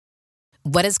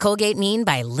What does Colgate mean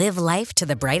by live life to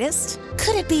the brightest?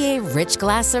 Could it be a rich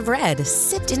glass of red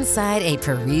sipped inside a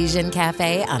Parisian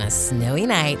cafe on a snowy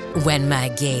night when my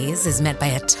gaze is met by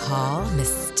a tall,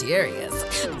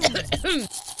 mysterious...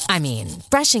 I mean,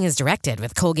 brushing is directed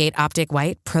with Colgate Optic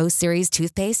White Pro Series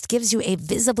toothpaste gives you a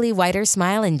visibly whiter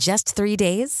smile in just 3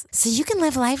 days, so you can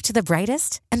live life to the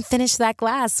brightest and finish that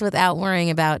glass without worrying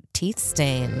about teeth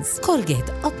stains. Colgate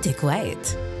Optic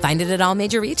White. Find it at all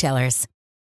major retailers.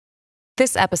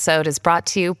 This episode is brought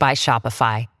to you by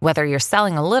Shopify. Whether you're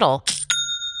selling a little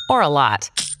or a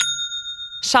lot,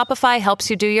 Shopify helps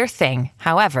you do your thing,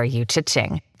 however you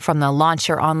cha-ching. From the launch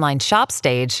your online shop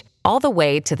stage, all the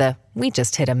way to the we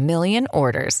just hit 1 million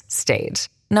orders stage.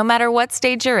 No matter what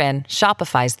stage you're in,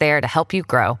 Shopify's there to help you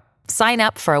grow. Sign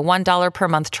up for a $1 per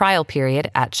month trial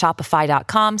period at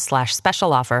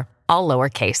shopify.com/special offer, all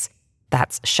lowercase.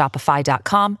 That's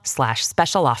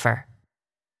shopify.com/special offer.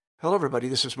 Hello, everybody.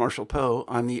 This is Marshall Poe.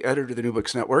 I'm the editor of the New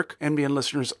Books Network. NBN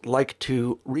listeners like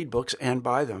to read books and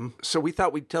buy them. So we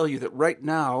thought we'd tell you that right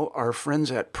now, our friends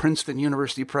at Princeton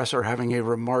University Press are having a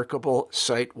remarkable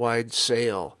site-wide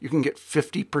sale. You can get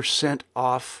 50%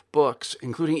 off books,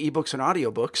 including ebooks and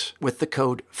audiobooks, with the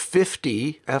code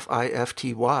 50,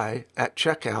 F-I-F-T-Y, at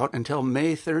checkout until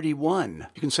May 31.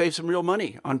 You can save some real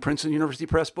money on Princeton University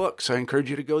Press books. I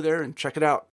encourage you to go there and check it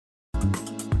out.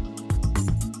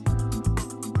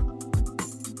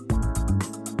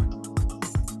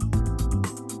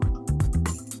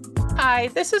 Hi,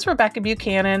 this is Rebecca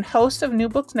Buchanan, host of New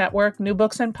Books Network, New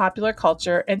Books and Popular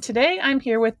Culture, and today I'm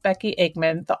here with Becky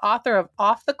Eggman, the author of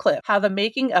Off the Cliff, How the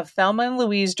Making of Thelma and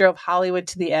Louise Drove Hollywood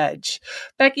to the Edge.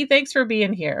 Becky, thanks for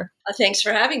being here. Thanks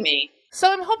for having me. So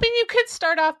I'm hoping you could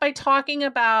start off by talking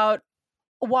about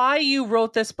why you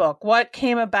wrote this book. What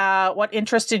came about, what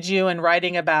interested you in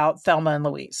writing about Thelma and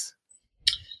Louise?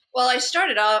 Well, I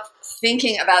started off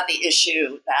thinking about the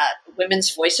issue that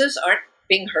women's voices aren't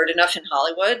being heard enough in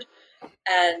Hollywood.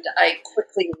 And I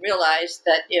quickly realized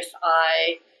that if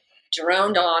I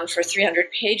droned on for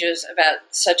 300 pages about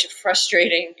such a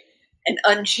frustrating and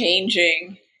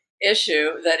unchanging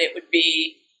issue, that it would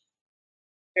be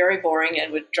very boring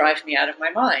and would drive me out of my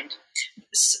mind.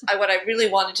 What I really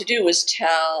wanted to do was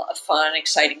tell a fun,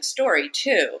 exciting story,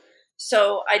 too.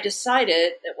 So I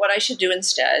decided that what I should do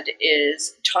instead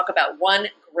is talk about one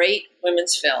great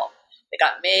women's film that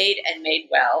got made and made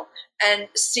well, and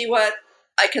see what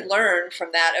I could learn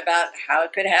from that about how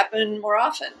it could happen more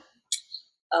often.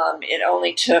 It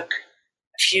only took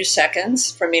a few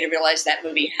seconds for me to realize that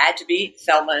movie had to be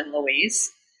Thelma and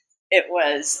Louise. It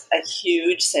was a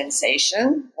huge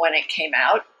sensation when it came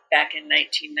out back in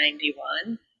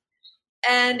 1991,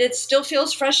 and it still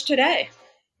feels fresh today.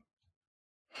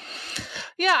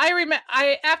 Yeah, I remember.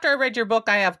 After I read your book,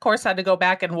 I of course had to go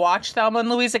back and watch Thelma and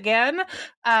Louise again.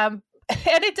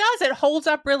 And it does. It holds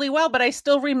up really well. But I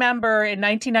still remember in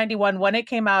 1991 when it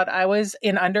came out, I was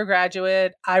in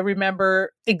undergraduate. I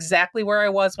remember exactly where I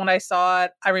was when I saw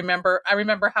it. I remember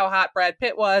how hot Brad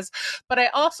Pitt was. But I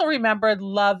also remembered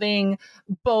loving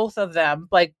both of them,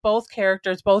 like both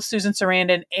characters, both Susan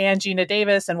Sarandon and Geena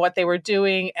Davis, and what they were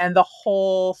doing and the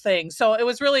whole thing. So it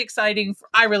was really exciting.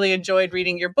 I really enjoyed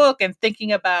reading your book and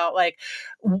thinking about like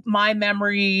my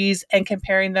memories and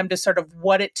comparing them to sort of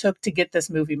what it took to get this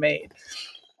movie made.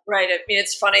 Right. I mean,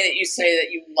 it's funny that you say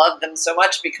that you love them so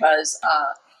much because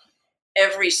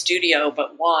every studio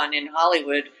but one in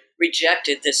Hollywood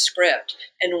rejected this script.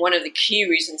 And one of the key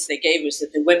reasons they gave was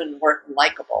that the women weren't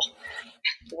likable.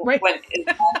 Right. When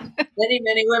many,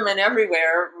 many women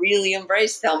everywhere really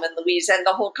embraced Thelma and Louise and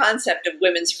the whole concept of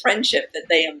women's friendship that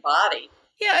they embody.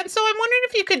 Yeah, and so I'm wondering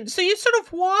if you could, so you sort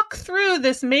of walk through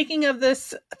this making of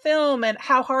this film and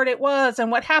how hard it was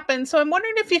and what happened. So I'm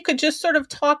wondering if you could just sort of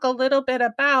talk a little bit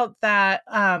about that,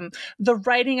 the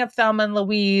writing of Thelma and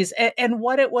Louise and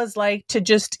what it was like to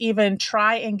just even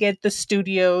try and get the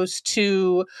studios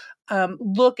to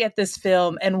look at this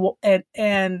film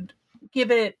and give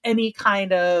it any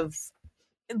kind of,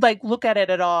 like, look at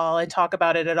it at all and talk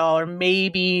about it at all, or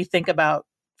maybe think about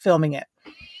filming it.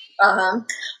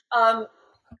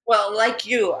 Well, like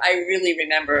you, I really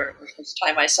remember the first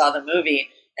time I saw the movie,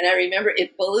 and I remember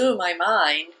it blew my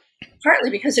mind, partly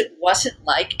because it wasn't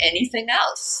like anything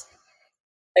else.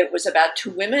 It was about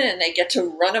two women, and they get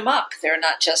to run amok. They're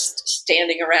not just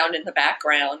standing around in the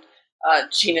background.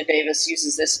 Geena Davis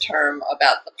uses this term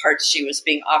about the parts she was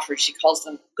being offered. She calls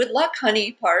them "good luck,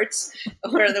 honey" parts,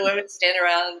 where the women stand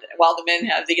around while the men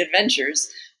have the adventures.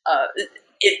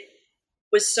 It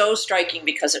was so striking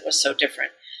because it was so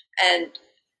different. And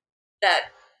that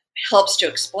helps to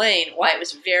explain why it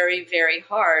was very, very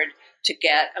hard to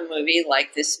get a movie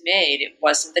like this made. It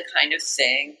wasn't the kind of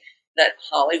thing that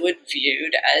Hollywood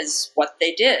viewed as what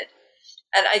they did.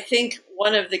 And I think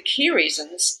one of the key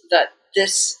reasons that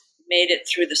this made it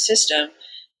through the system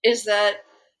is that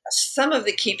some of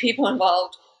the key people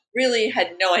involved really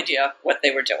had no idea what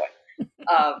they were doing.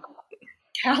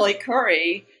 Callie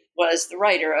Curry was the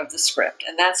writer of the script,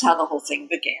 and that's how the whole thing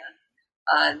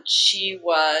began. She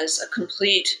was a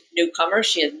complete newcomer.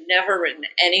 She had never written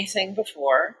anything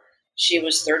before. She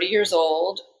was 30 years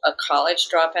old, a college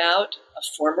dropout, a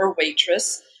former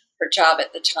waitress. Her job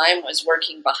at the time was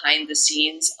working behind the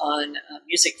scenes on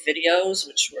music videos,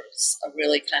 which was a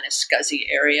really kind of scuzzy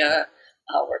area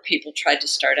where people tried to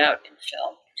start out in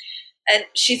film. And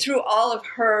she threw all of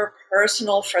her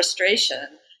personal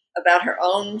frustration about her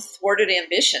own thwarted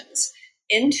ambitions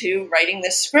into writing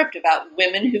this script about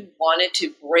women who wanted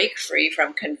to break free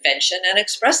from convention and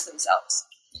express themselves.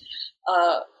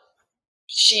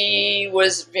 She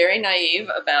was very naive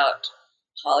about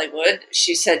Hollywood.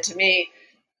 She said to me,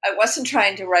 I wasn't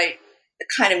trying to write the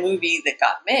kind of movie that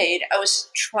got made. I was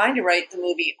trying to write the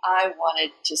movie I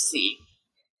wanted to see.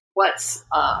 What's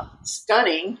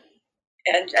stunning,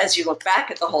 and as you look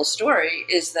back at the whole story,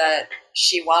 is that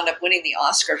she wound up winning the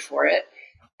Oscar for it.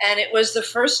 And it was the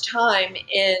first time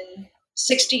in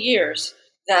 60 years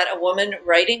that a woman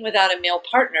writing without a male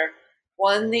partner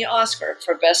won the Oscar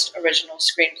for Best Original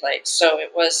Screenplay. So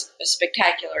it was a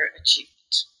spectacular achievement.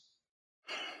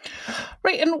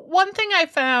 Right. And one thing I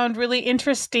found really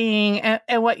interesting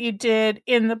and what you did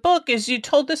in the book is you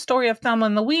told the story of Thelma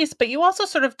and Louise, but you also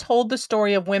sort of told the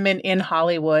story of women in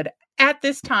Hollywood at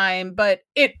this time, but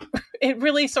it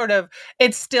really sort of,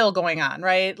 it's still going on,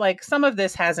 right? Like some of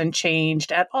this hasn't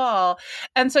changed at all.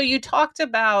 And so you talked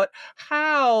about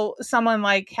how someone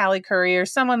like Callie Curry or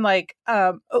someone like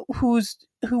a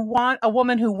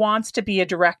woman who wants to be a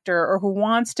director or who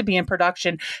wants to be in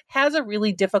production has a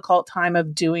really difficult time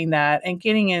of doing that and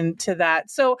getting into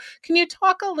that. So can you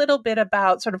talk a little bit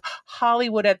about sort of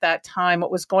Hollywood at that time,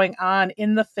 what was going on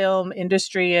in the film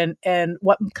industry and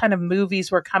what kind of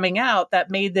movies were coming out that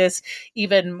made this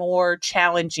even more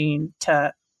challenging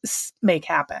to make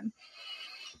happen?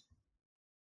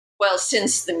 Well,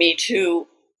 since the Me Too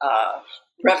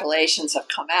revelations have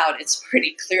come out, it's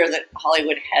pretty clear that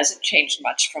Hollywood hasn't changed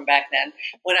much from back then.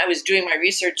 When I was doing my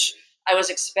research, I was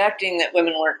expecting that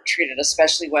women weren't treated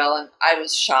especially well, and I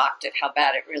was shocked at how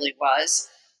bad it really was.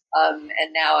 And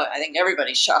now I think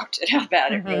everybody's shocked at how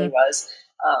bad it really was.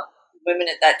 Women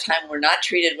at that time were not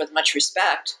treated with much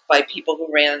respect by people who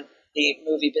ran the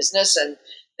movie business, and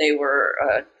they were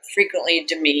frequently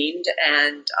demeaned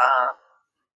and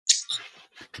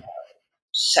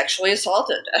sexually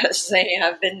assaulted, as they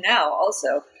have been now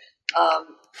also.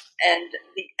 And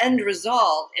the end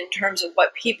result, in terms of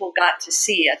what people got to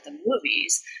see at the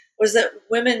movies, was that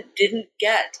women didn't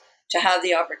get to have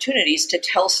the opportunities to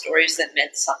tell stories that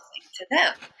meant something to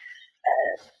them.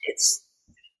 It's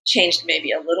changed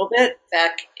maybe a little bit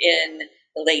back in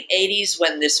the late 80s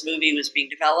when this movie was being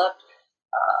developed.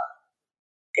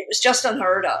 It was just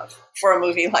unheard of for a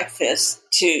movie like this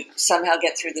to somehow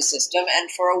get through the system,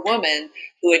 and for a woman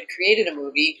who had created a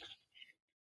movie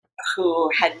who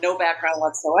had no background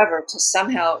whatsoever to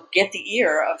somehow get the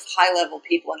ear of high-level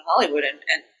people in Hollywood and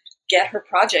get her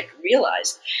project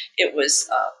realized. It was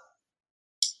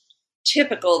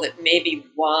typical that maybe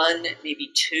one, maybe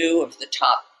two of the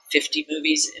top 50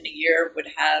 movies in a year would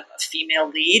have a female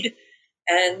lead,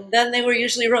 and then they were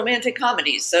usually romantic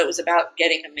comedies, so it was about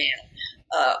getting a man.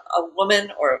 A woman,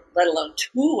 or let alone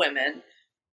two women,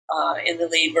 in the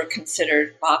lead were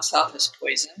considered box office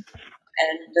poison.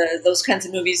 And those kinds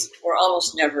of movies were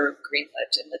almost never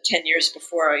greenlit. In the 10 years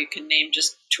before, you can name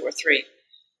just two or three.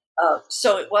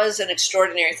 So it was an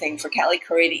extraordinary thing for Callie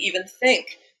Curry to even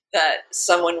think that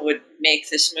someone would make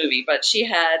this movie. But she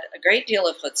had a great deal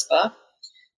of chutzpah,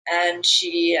 and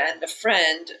she and a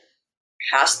friend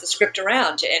passed the script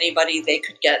around to anybody they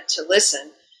could get to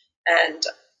listen, and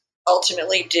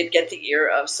ultimately did get the ear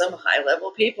of some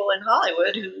high-level people in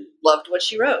Hollywood who loved what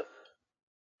she wrote.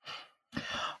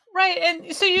 Right.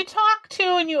 And so you talk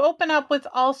to, and you open up with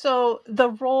also the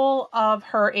role of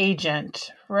her agent,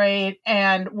 right?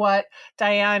 And what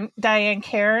Diane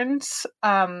Cairns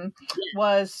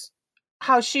was,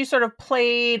 how she sort of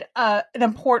played an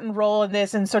important role in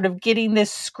this and sort of getting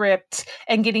this script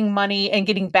and getting money and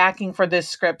getting backing for this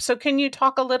script. So can you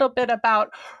talk a little bit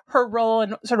about her role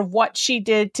and sort of what she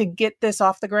did to get this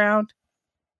off the ground?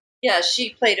 Yeah,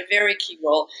 she played a very key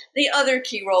role. The other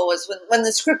key role was when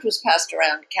the script was passed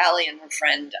around, Callie and her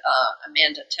friend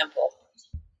Amanda Temple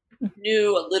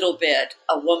knew a little bit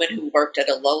a woman who worked at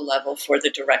a low level for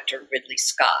the director Ridley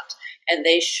Scott, and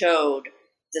they showed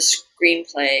the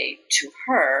screenplay to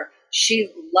her she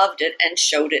loved it and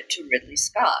showed it to Ridley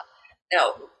Scott.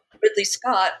 Now, Ridley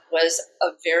Scott was a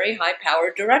very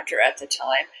high-powered director at the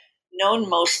time, known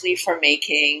mostly for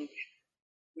making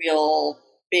real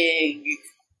big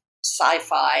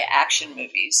sci-fi action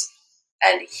movies.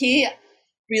 And he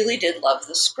really did love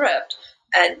the script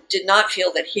and did not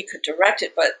feel that he could direct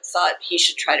it, but thought he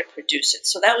should try to produce it.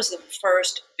 So that was the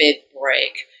first big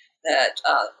break that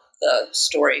the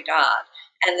story got.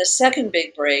 And the second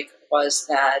big break was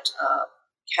that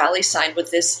Callie signed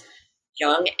with this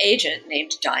young agent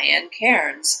named Diane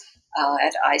Cairns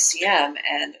at ICM,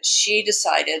 and she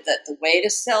decided that the way to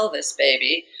sell this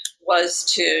baby was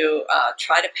to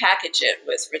try to package it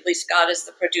with Ridley Scott as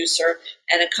the producer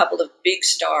and a couple of big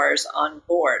stars on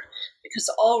board, because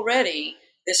already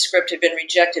this script had been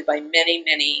rejected by many,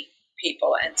 many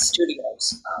people and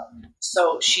studios.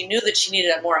 So she knew that she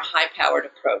needed a more high-powered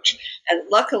approach. And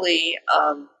luckily,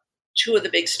 two of the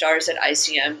big stars at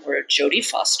ICM were Jodie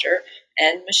Foster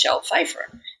and Michelle Pfeiffer.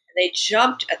 And they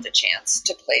jumped at the chance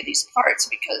to play these parts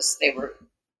because they were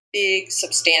big,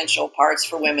 substantial parts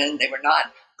for women. They were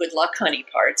not good luck honey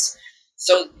parts.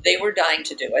 So they were dying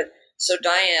to do it. So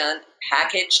Diane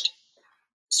packaged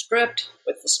the script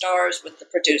with the stars, with the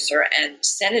producer, and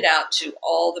sent it out to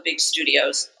all the big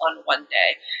studios on one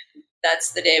day.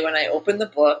 That's the day when I opened the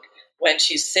book, when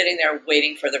she's sitting there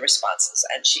waiting for the responses.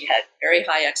 And she had very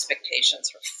high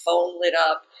expectations. Her phone lit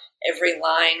up. Every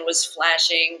line was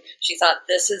flashing. She thought,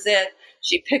 this is it.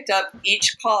 She picked up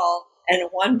each call, and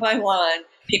one by one,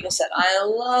 people said, I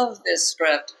love this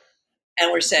script.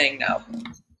 And we're saying no.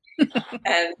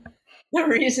 And the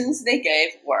reasons they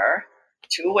gave were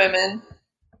 2 women,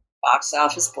 box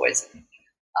office poison.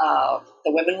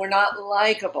 The women were not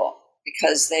likable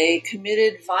because they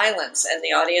committed violence and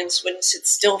the audience wouldn't sit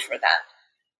still for that.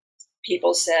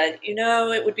 People said,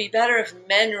 it would be better if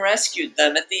men rescued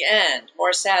them at the end,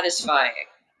 more satisfying.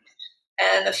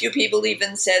 And a few people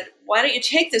even said, why don't you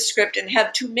take this script and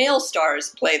have 2 male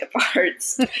stars play the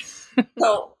parts?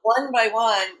 So one by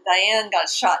one, Diane got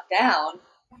shot down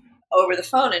over the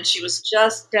phone, and she was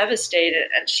just devastated.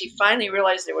 And she finally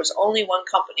realized there was only one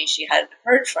company she hadn't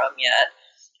heard from yet,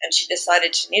 and she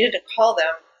decided she needed to call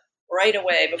them right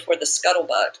away before the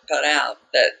scuttlebutt got out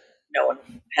that no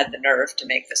one had the nerve to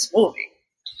make this movie.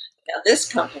 Now,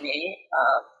 this company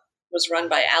was run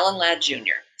by Alan Ladd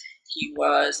Jr. He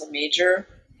was a major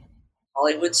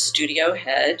Hollywood studio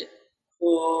head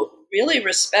who really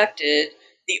respected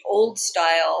the old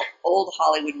style, old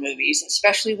Hollywood movies,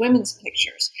 especially women's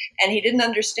pictures. And he didn't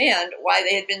understand why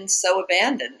they had been so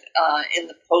abandoned in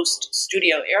the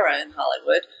post-studio era in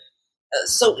Hollywood.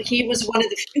 So he was one of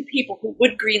the few people who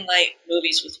would greenlight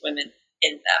movies with women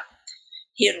in them.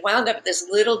 He had wound up at this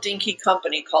little dinky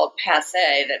company called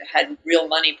Pathé that had real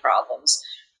money problems.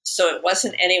 So it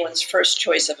wasn't anyone's first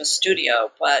choice of a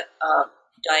studio, but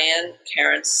Diane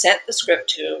Cairns sent the script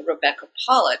to Rebecca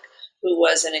Pollack, who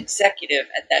was an executive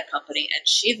at that company, and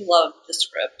she loved the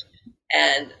script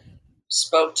and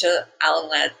spoke to Alan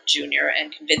Ladd Jr.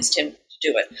 and convinced him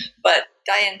to do it. But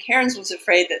Diane Cairns was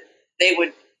afraid that they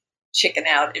would chicken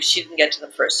out if she didn't get to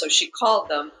them first. So she called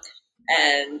them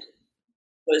and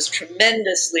was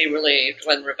tremendously relieved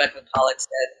when Rebecca Pollack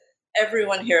said,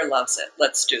 everyone here loves it.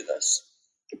 Let's do this.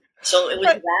 So it was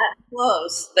that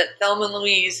close that Thelma and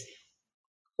Louise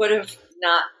would have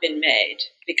not been made,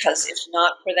 because if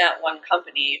not for that one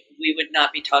company, we would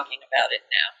not be talking about it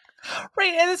now.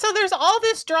 Right, and so there's all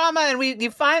this drama,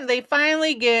 and they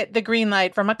finally get the green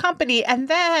light from a company, and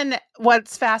then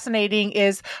what's fascinating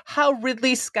is how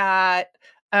Ridley Scott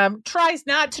tries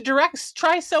not to direct,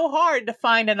 tries so hard to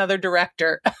find another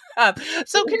director.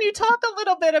 So can you talk a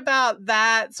little bit about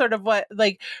that, sort of what,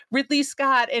 like, Ridley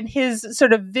Scott and his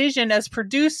sort of vision as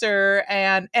producer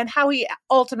and how he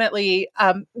ultimately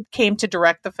came to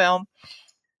direct the film?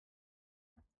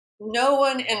 No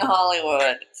one in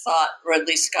Hollywood thought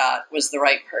Ridley Scott was the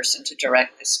right person to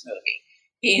direct this movie.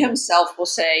 He himself will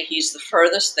say he's the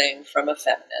furthest thing from a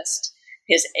feminist.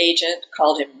 His agent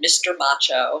called him Mr.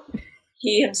 Macho.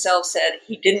 He himself said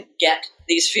he didn't get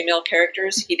these female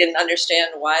characters. He didn't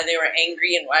understand why they were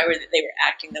angry and why they were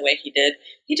acting the way he did.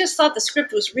 He just thought the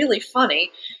script was really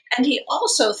funny. And he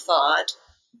also thought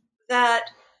that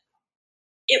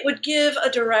it would give a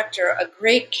director a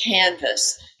great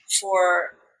canvas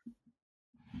for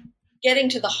getting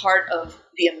to the heart of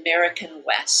the American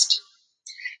West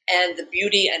and the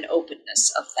beauty and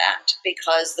openness of that,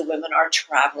 because the women are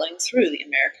traveling through the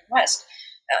American West.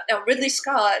 Now, Ridley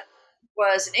Scott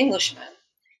was an Englishman,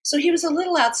 so he was a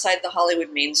little outside the Hollywood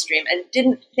mainstream and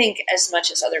didn't think as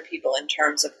much as other people in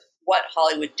terms of what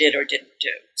Hollywood did or didn't do.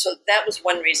 So that was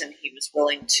one reason he was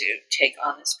willing to take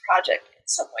on this project.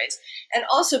 some ways. And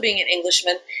also being an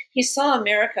Englishman, he saw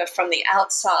America from the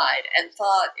outside and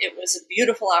thought it was a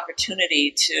beautiful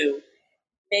opportunity to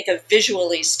make a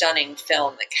visually stunning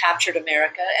film that captured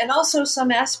America and also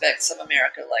some aspects of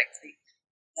America, like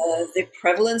the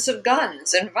prevalence of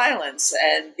guns and violence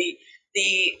and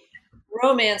the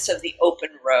romance of the open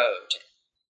road.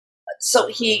 So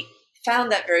he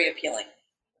found that very appealing.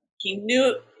 He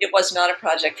knew it was not a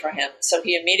project for him, so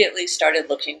he immediately started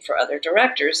looking for other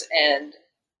directors. And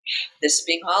this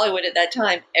being Hollywood at that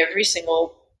time, every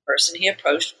single person he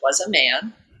approached was a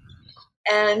man.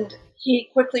 And he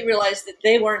quickly realized that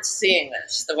they weren't seeing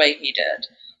this the way he did.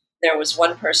 There was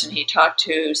one person he talked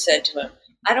to who said to him,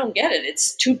 "I don't get it.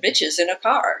 It's two bitches in a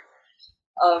car."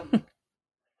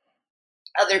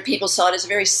 Other people saw it as a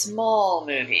very small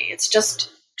movie. It's just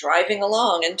driving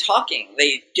along and talking.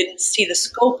 They didn't see the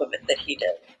scope of it that he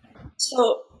did.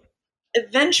 So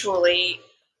eventually,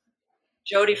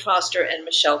 Jodie Foster and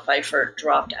Michelle Pfeiffer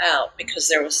dropped out because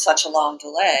there was such a long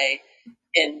delay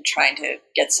in trying to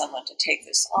get someone to take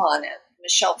this on. And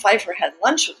Michelle Pfeiffer had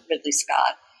lunch with Ridley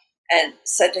Scott and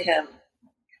said to him,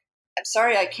 "I'm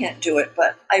sorry I can't do it,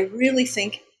 but I really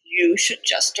think you should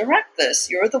just direct this.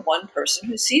 You're the one person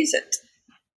who sees it."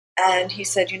 And he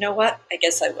said, "You know what? I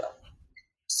guess I will."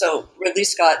 So Ridley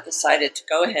Scott decided to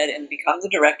go ahead and become the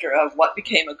director of what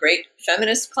became a great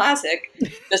feminist classic,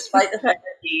 despite the fact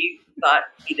that he thought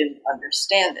he didn't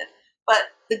understand it. But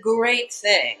the great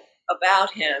thing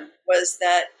about him was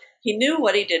that he knew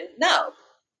what he didn't know.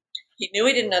 He knew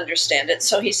he didn't understand it,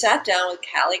 so he sat down with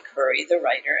Callie Curry, the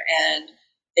writer, and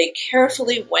they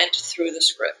carefully went through the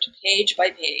script, page by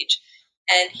page,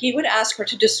 and he would ask her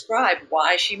to describe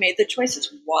why she made the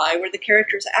choices. Why were the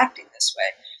characters acting this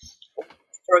way?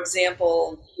 For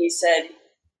example, he said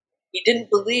he didn't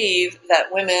believe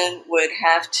that women would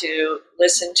have to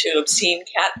listen to obscene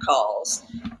catcalls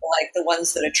like the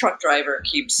ones that a truck driver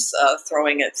keeps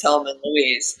throwing at Thelma and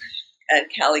Louise.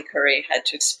 And Callie Curry had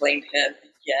to explain to him,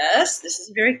 yes, this is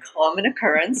a very common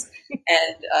occurrence.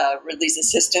 And Ridley's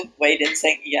assistant weighed in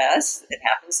saying, yes, it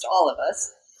happens to all of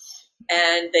us.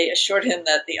 And they assured him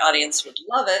that the audience would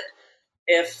love it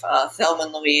if Thelma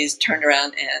and Louise turned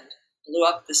around and blew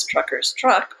up this trucker's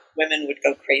truck. Women would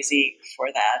go crazy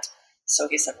for that. So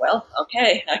he said, well,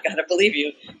 okay, I got to believe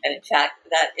you. And in fact,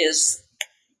 that is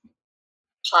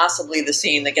possibly the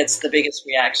scene that gets the biggest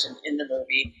reaction in the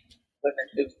movie. Women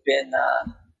who've been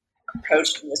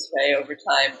approached in this way over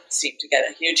time seem to get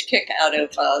a huge kick out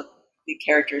of the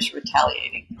characters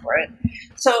retaliating for it.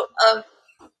 So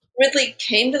Ridley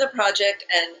came to the project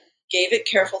and gave it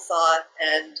careful thought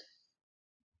and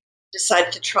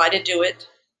decided to try to do it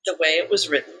the way it was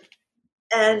written.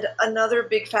 And another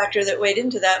big factor that weighed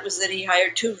into that was that he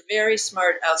hired two very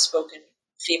smart, outspoken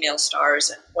female stars.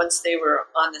 And once they were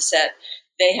on the set,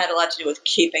 they had a lot to do with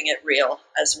keeping it real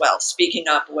as well, speaking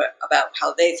up about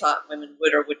how they thought women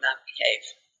would or would not behave.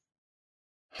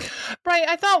 Right.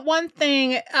 I thought one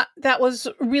thing that was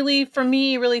really, for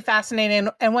me, really fascinating,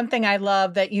 and one thing I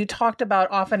love that you talked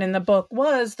about often in the book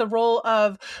was the role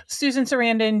of Susan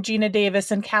Sarandon, Geena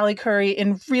Davis, and Callie Curry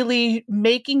in really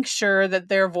making sure that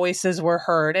their voices were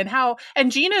heard, and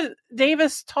Geena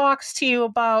Davis talks to you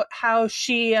about how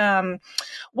she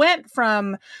went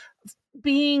from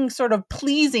being sort of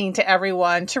pleasing to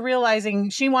everyone to realizing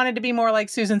she wanted to be more like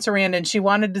Susan Sarandon. She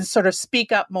wanted to sort of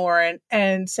speak up more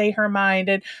and say her mind.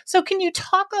 And so can you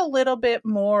talk a little bit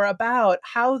more about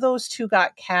how those two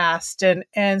got cast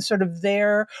and sort of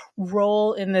their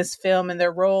role in this film and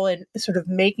their role in sort of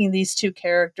making these two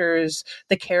characters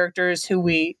the characters who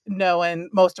we know and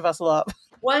most of us love?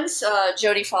 Once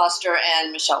Jodie Foster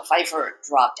and Michelle Pfeiffer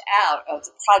dropped out of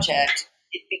the project,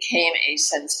 it became a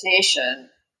sensation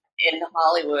in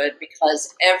Hollywood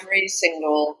because every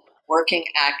single working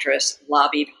actress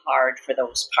lobbied hard for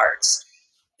those parts.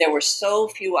 There were so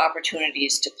few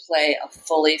opportunities to play a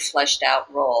fully fleshed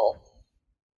out role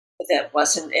that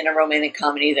wasn't in a romantic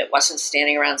comedy, that wasn't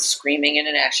standing around screaming in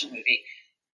an action movie.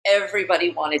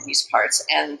 Everybody wanted these parts,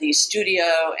 and the studio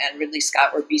and Ridley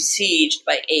Scott were besieged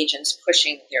by agents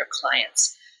pushing their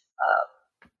clients.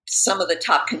 Some of the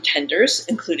top contenders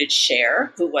included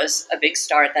Cher, who was a big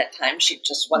star at that time. She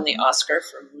just won the Oscar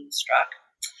for Moonstruck.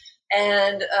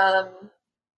 And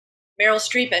Meryl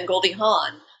Streep and Goldie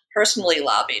Hawn personally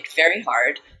lobbied very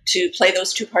hard to play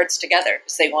those two parts together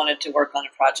because they wanted to work on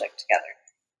a project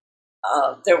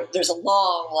together. There's a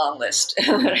long, long list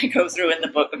that I go through in the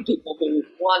book of people who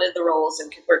wanted the roles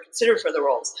and were considered for the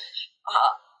roles.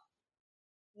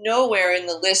 Nowhere in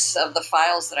the lists of the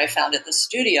files that I found at the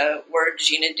studio were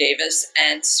Geena Davis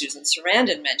and Susan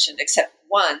Sarandon mentioned, except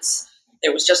once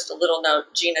there was just a little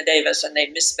note, Geena Davis, and they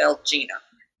misspelled Gina.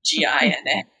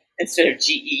 Gina instead of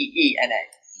Geena.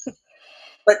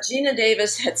 But Geena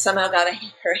Davis had somehow got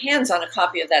her hands on a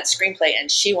copy of that screenplay,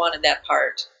 and she wanted that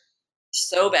part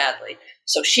so badly.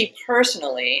 So she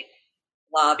personally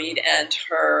lobbied, and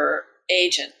her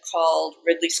agent called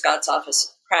Ridley Scott's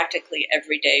office practically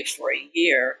every day for a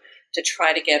year to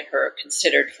try to get her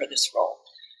considered for this role.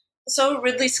 So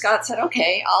Ridley Scott said,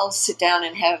 okay, I'll sit down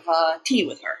and have tea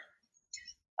with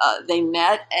her. They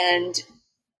met, and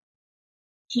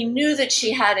he knew that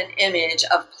she had an image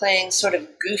of playing sort of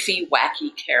goofy,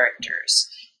 wacky characters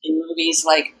in movies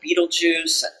like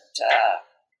Beetlejuice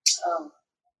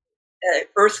and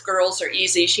Earth Girls Are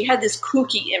Easy. She had this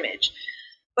kooky image.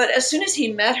 But as soon as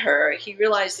he met her, he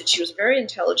realized that she was a very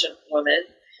intelligent woman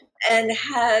and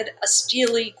had a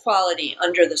steely quality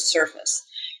under the surface.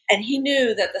 And he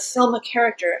knew that the Thelma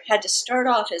character had to start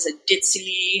off as a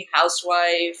ditzy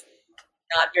housewife,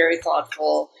 not very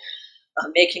thoughtful,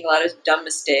 making a lot of dumb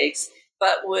mistakes,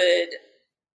 but would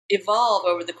evolve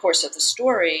over the course of the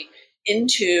story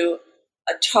into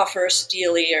a tougher,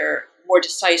 steelier, more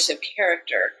decisive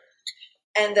character.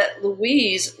 And that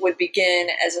Louise would begin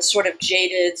as a sort of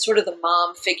jaded, sort of the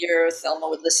mom figure. Thelma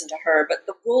would listen to her, but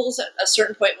the roles at a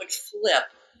certain point would flip,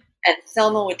 and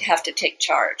Thelma would have to take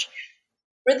charge.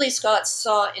 Ridley Scott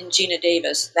saw in Geena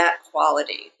Davis that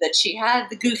quality, that she had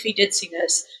the goofy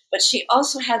ditziness, but she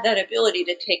also had that ability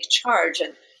to take charge,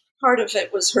 and part of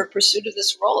it was her pursuit of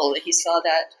this role. He saw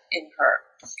that in her.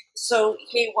 So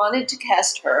he wanted to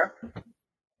cast her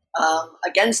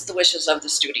against the wishes of the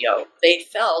studio. They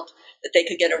felt that they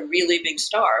could get a really big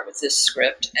star with this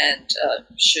script and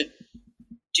should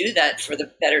do that for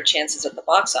the better chances at the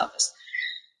box office.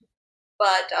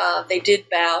 But they did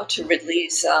bow to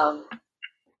Ridley's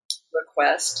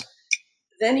request.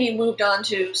 Then he moved on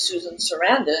to Susan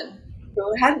Sarandon,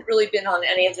 who hadn't really been on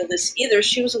any of this either.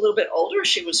 She was a little bit older.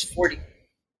 She was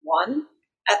 41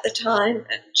 at the time,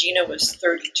 and Geena was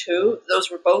 32.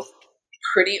 Those were both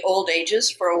pretty old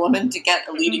ages for a woman to get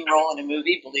a leading role in a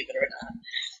movie, believe it or not.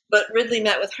 But Ridley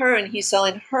met with her, and he saw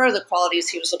in her the qualities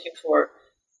he was looking for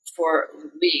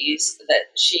Louise, that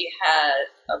she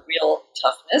had a real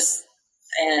toughness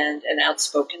and an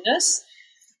outspokenness.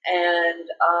 And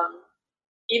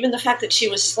even the fact that she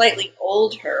was slightly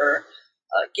older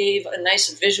gave a nice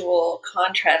visual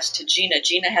contrast to Geena.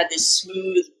 Geena had this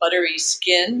smooth, buttery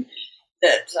skin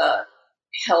that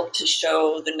helped to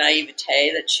show the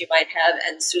naivete that she might have.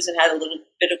 And Susan had a little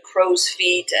bit of crow's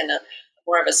feet and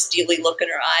more of a steely look in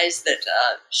her eyes that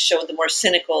showed the more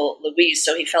cynical Louise.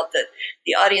 So he felt that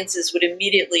the audiences would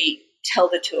immediately tell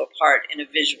the two apart in a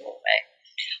visual way.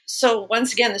 So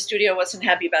once again, the studio wasn't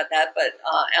happy about that, but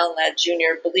Alan Ladd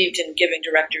Jr. believed in giving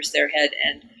directors their head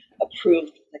and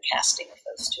approved the casting of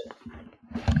those two.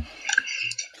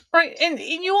 Right, and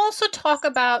you also talk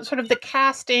about sort of the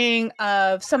casting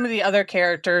of some of the other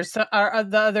characters, the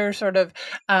other sort of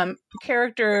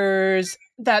characters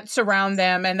that surround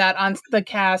them and that on the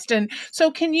cast. And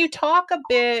so can you talk a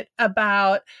bit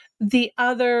about the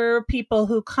other people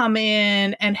who come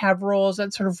in and have roles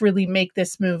that sort of really make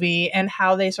this movie and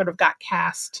how they sort of got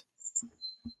cast?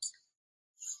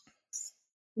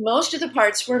 Most of the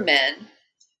parts were men,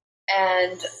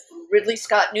 and Ridley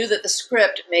Scott knew that the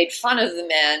script made fun of the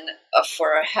men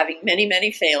for having many,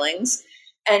 many failings,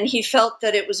 and he felt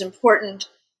that it was important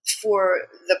for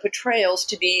the portrayals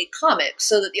to be comic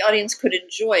so that the audience could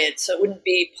enjoy it, so it wouldn't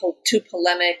be too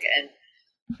polemic and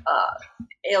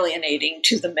alienating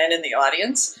to the men in the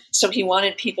audience. So he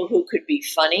wanted people who could be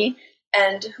funny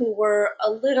and who were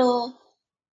a little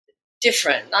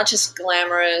different, not just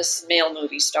glamorous male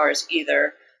movie stars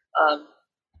either.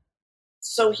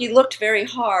 So he looked very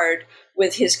hard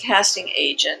with his casting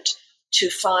agent to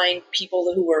find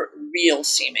people who were real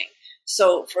seeming.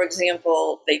 So, for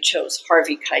example, they chose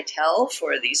Harvey Keitel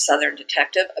for the Southern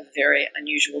Detective, a very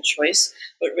unusual choice,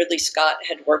 but Ridley Scott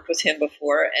had worked with him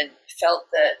before and felt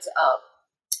that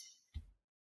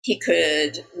he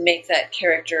could make that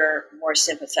character more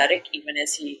sympathetic, even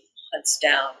as he hunts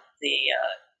down the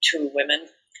two women.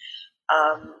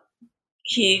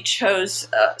 He chose,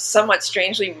 somewhat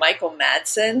strangely, Michael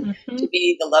Madsen to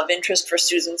be the love interest for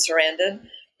Susan Sarandon.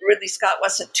 Ridley Scott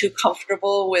wasn't too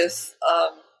comfortable with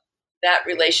that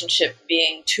relationship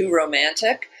being too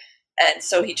romantic, and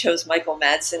so he chose Michael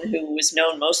Madsen, who was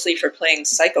known mostly for playing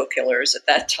psycho killers at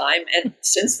that time, and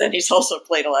since then he's also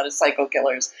played a lot of psycho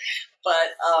killers.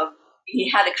 But he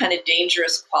had a kind of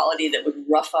dangerous quality that would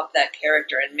rough up that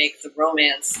character and make the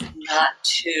romance not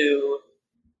too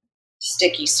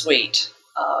sticky sweet,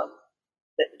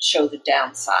 that would show the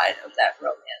downside of that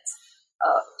romance.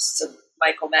 So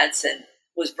Michael Madsen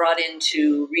was brought in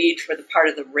to read for the part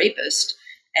of the rapist,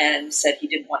 and said he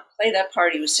didn't want to play that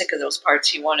part. He was sick of those parts.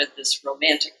 He wanted this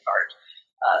romantic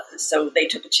part. So they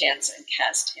took a chance and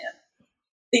cast him.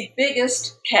 The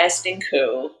biggest casting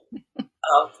coup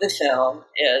of the film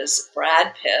is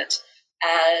Brad Pitt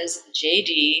as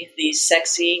JD, the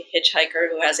sexy hitchhiker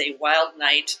who has a wild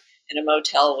night in a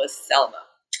motel with Thelma.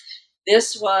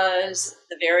 This was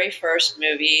the very first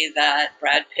movie that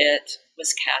Brad Pitt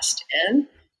was cast in,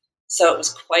 so it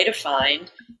was quite a find.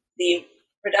 The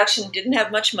production didn't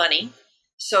have much money,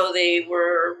 so they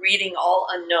were reading all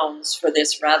unknowns for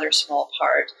this rather small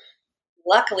part.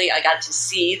 Luckily, I got to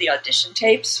see the audition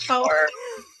tapes for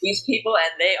these people,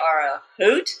 and they are a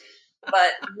hoot.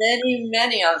 But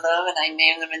many of them, and I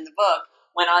name them in the book,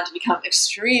 went on to become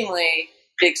extremely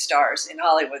big stars in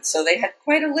Hollywood. So they had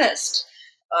quite a list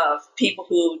of people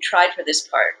who tried for this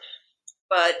part.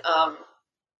 But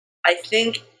I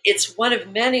think it's one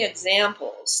of many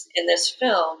examples in this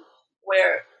film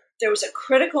where there was a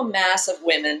critical mass of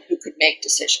women who could make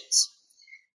decisions.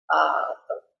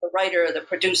 The writer, the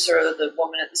producer, the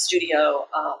woman at the studio,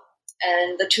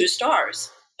 and the two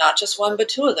stars, not just one, but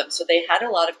two of them. So they had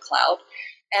a lot of clout.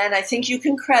 And I think you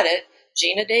can credit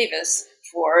Geena Davis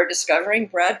for discovering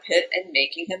Brad Pitt and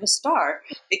making him a star,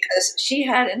 because she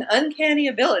had an uncanny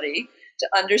ability to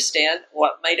understand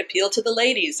what might appeal to the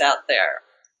ladies out there.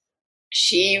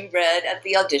 She read at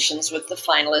the auditions with the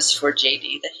finalists for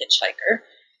JD, the hitchhiker.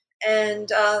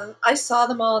 And I saw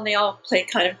them all, and they all played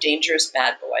kind of dangerous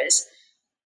bad boys.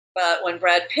 But when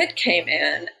Brad Pitt came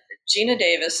in, Geena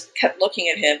Davis kept looking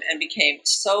at him and became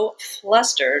so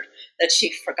flustered that she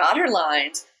forgot her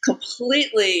lines,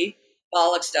 completely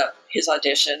bollocksed up his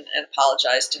audition, and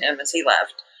apologized to him as he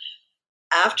left.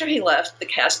 After he left, the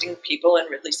casting people and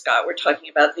Ridley Scott were talking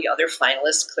about the other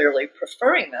finalists clearly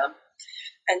preferring them.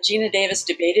 And Geena Davis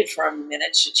debated for a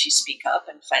minute, should she speak up,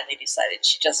 and finally decided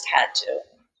she just had to.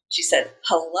 She said,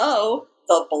 "Hello,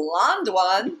 the blonde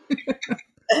one."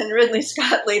 And Ridley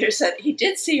Scott later said he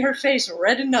did see her face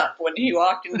redden up when he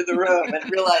walked into the room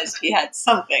and realized he had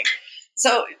something.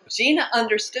 So Geena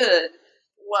understood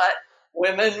what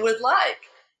women would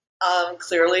like.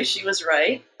 Clearly she was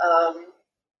right.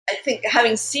 I think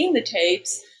having seen the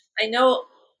tapes, I know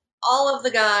all of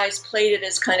the guys played it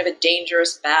as kind of a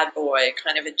dangerous bad boy,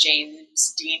 kind of a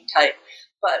James Dean type.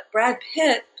 But Brad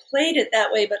Pitt played it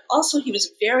that way, but also he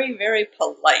was very, very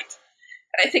polite.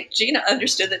 And I think Geena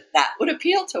understood that that would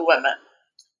appeal to women.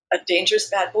 A dangerous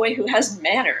bad boy who has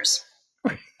manners.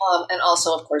 And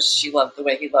also, of course, she loved the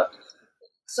way he looked.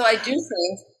 So I do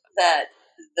think that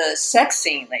the sex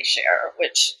scene they share,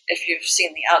 which if you've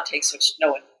seen the outtakes, which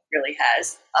no one really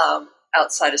has,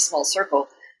 outside a small circle,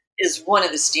 is one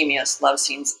of the steamiest love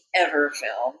scenes ever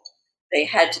filmed. They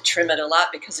had to trim it a lot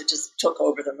because it just took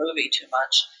over the movie too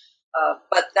much.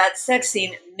 But that sex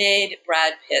scene made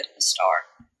Brad Pitt a star.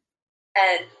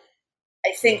 And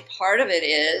I think part of it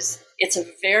is it's a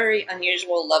very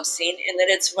unusual love scene in that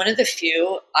it's one of the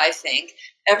few, I think,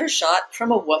 ever shot from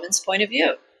a woman's point of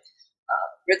view.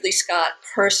 Ridley Scott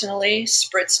personally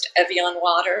spritzed Evian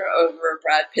water over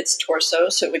Brad Pitt's torso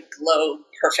so it would glow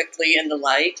perfectly in the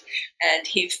light. And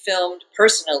he filmed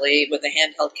personally with a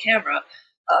handheld camera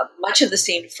much of the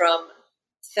scene from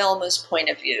Thelma's point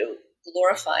of view,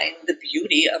 glorifying the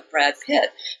beauty of Brad Pitt.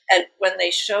 And when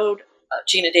they showed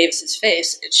Geena Davis's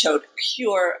face, it showed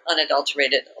pure,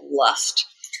 unadulterated lust.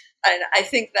 And I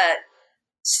think that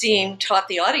scene taught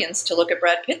the audience to look at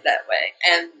Brad Pitt that way,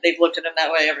 and they've looked at him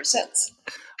that way ever since.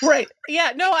 Right.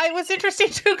 Yeah. No, I was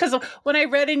interested too, because when I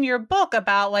read in your book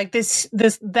about like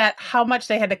that how much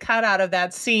they had to cut out of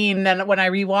that scene, then when I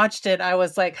rewatched it, I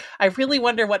was like, I really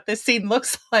wonder what this scene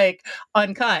looks like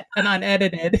uncut and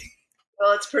unedited.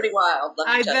 Well, it's pretty wild.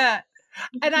 I bet.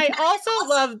 And I also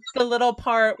love the little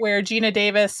part where Geena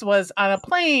Davis was on a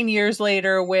plane years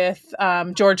later with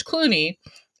George Clooney,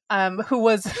 who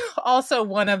was also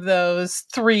one of those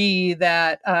three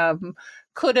that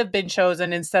could have been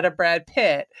chosen instead of Brad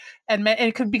Pitt.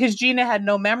 Because Geena had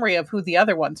no memory of who the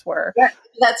other ones were.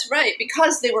 That's right.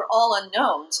 Because they were all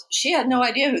unknowns. She had no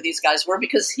idea who these guys were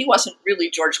because he wasn't really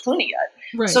George Clooney yet.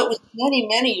 Right. So it was many,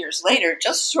 many years later,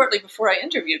 just shortly before I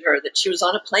interviewed her, that she was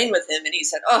on a plane with him and he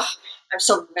said, "Oh, I'm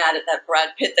so mad at that Brad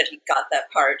Pitt that he got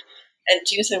that part." And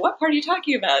Geena said, "What part are you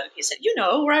talking about?" And he said, "You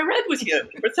know, where I read with you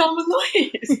for Thelma and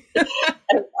Louise."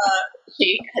 And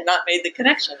he had not made the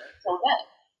connection until then.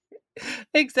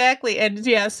 Exactly. And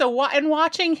yeah, so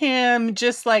watching him,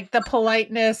 just like the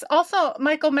politeness. Also,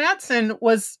 Michael Madsen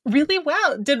was really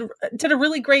did a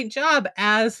really great job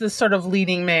as the sort of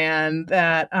leading man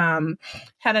that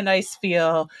had a nice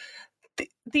feel.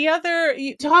 The other,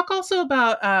 you talk also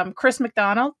about Chris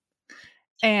McDonald,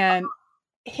 and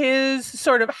his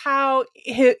sort of how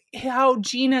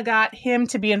Gina got him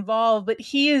to be involved, but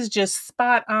he is just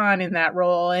spot on in that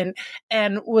role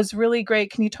and was really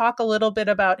great. Can you talk a little bit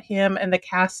about him and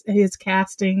his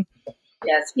casting?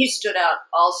 Yes, he stood out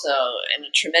also in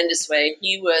a tremendous way.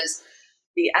 He was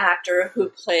the actor who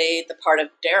played the part of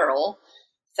Daryl,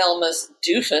 Thelma's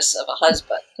doofus of a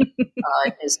husband,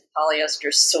 his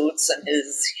polyester suits and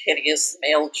his hideous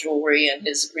male jewelry and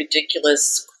his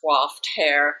ridiculous coiffed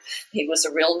hair. He was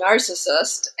a real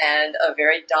narcissist and a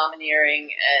very domineering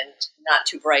and not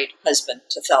too bright husband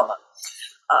to Thelma.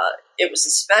 It was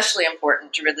especially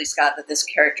important to Ridley Scott that this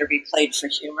character be played for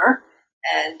humor.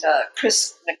 And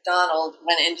Chris McDonald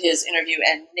went into his interview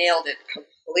and nailed it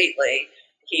completely.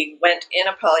 He went in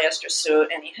a polyester suit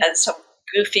and he had some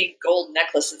goofy gold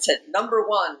necklace that said "number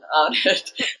 1" on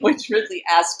it, which Ridley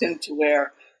asked him to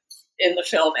wear in the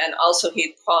film. And also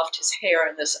he coiffed his hair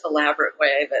in this elaborate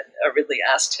way that Ridley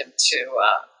asked him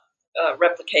to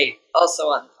replicate also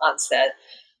on set.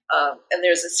 And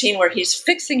there's a scene where he's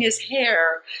fixing his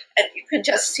hair, and you can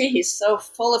just see he's so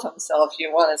full of himself,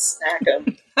 you want to snack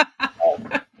him.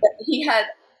 He had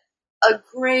a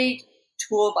great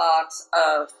toolbox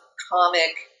of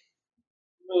comic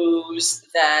moves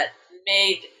that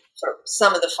made for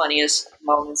some of the funniest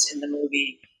moments in the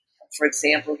movie. For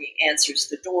example, he answers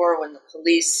the door when the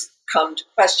police come to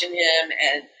question him,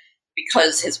 and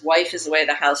because his wife is away,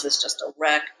 the house is just a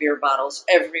wreck, beer bottles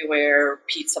everywhere,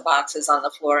 pizza boxes on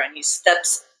the floor, and he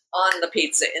steps on the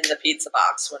pizza in the pizza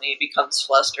box when he becomes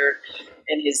flustered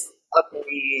in his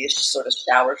ugly sort of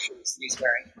shower shoes that he's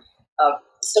wearing.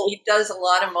 So he does a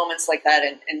lot of moments like that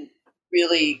and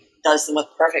really does them with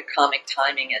perfect comic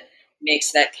timing and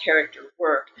makes that character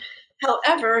work.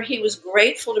 However, he was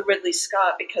grateful to Ridley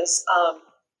Scott because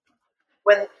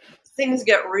when things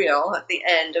get real at the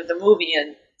end of the movie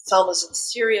and Thelma's in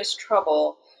serious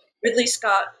trouble, Ridley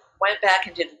Scott went back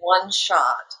and did one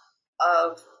shot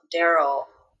of Daryl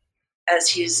as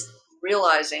he's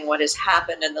realizing what has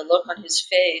happened, and the look on his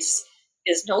face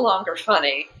is no longer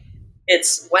funny.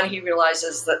 It's when he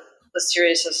realizes that the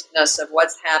seriousness of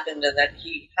what's happened and that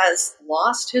he has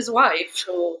lost his wife,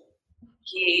 who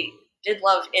he did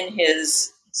love in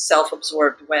his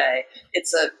self-absorbed way.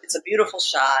 It's a beautiful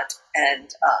shot,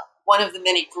 and one of the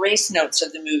many grace notes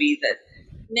of the movie that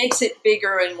makes it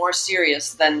bigger and more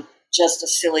serious than just a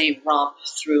silly romp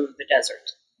through the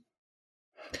desert.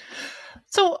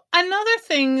 So another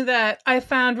thing that I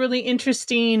found really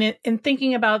interesting in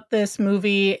thinking about this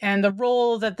movie and the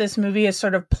role that this movie has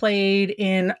sort of played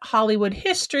in Hollywood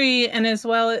history, and as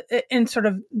well in sort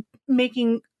of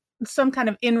making some kind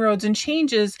of inroads and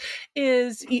changes,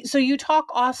 is, so you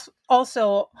talk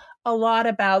also a lot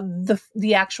about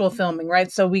the actual filming,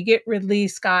 right? So we get Ridley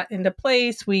Scott into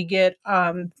place, we get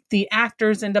the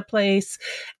actors into place,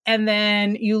 and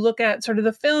then you look at sort of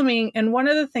the filming. And one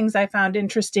of the things I found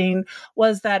interesting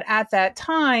was that at that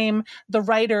time, the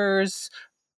writers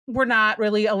were not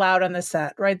really allowed on the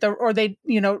set, right? Or they,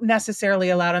 necessarily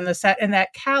allowed on the set, and that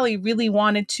Callie really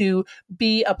wanted to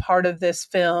be a part of this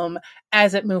film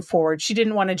as it moved forward. She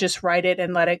didn't want to just write it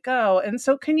and let it go. And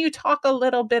so can you talk a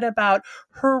little bit about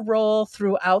her role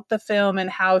throughout the film and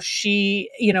how she,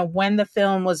 when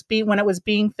it was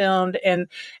being filmed and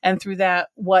through that,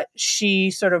 what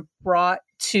she sort of brought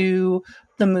to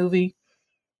the movie?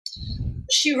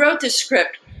 She wrote this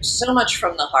script so much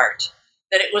from the heart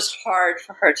that it was hard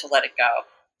for her to let it go.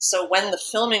 So when the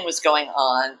filming was going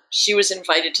on, she was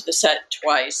invited to the set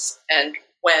twice and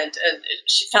went, and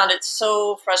she found it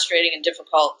so frustrating and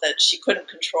difficult that she couldn't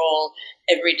control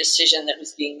every decision that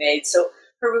was being made. So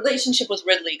her relationship with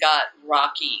Ridley got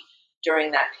rocky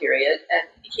during that period, and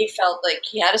he felt like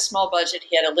he had a small budget,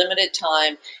 he had a limited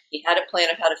time, he had a plan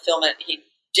of how to film it, he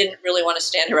didn't really want to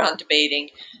stand around debating.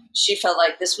 She felt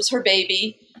like this was her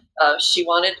baby. She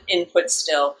wanted input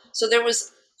still. So there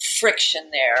was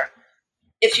friction there.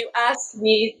 If you ask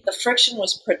me, the friction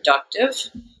was productive.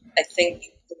 I think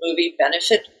the movie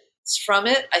benefits from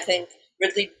it. I think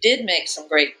Ridley did make some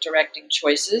great directing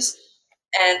choices,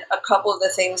 and a couple of the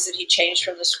things that he changed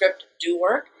from the script do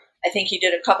work. I think he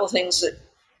did a couple of things that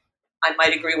I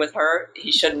might agree with her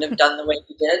he shouldn't have done the way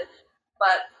he did.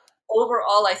 But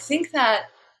overall, I think that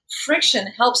friction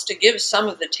helps to give some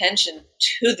of the tension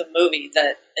to the movie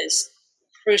that is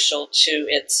crucial to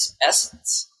its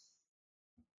essence.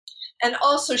 And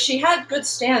also, she had good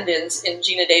stand-ins in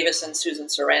Gina Davis and Susan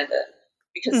Sarandon,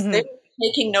 because they were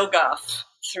taking no guff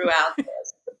throughout this.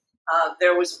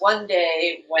 There was one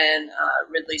day when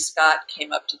Ridley Scott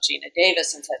came up to Gina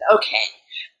Davis and said, okay,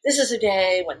 this is a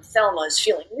day when Thelma is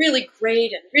feeling really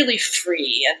great and really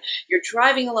free, and you're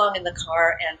driving along in the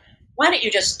car, and why don't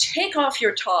you just take off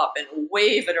your top and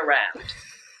wave it around?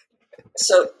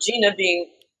 So Gina, being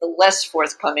the less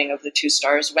forthcoming of the two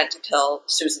stars, went to tell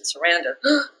Susan Sarandon,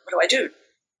 what do?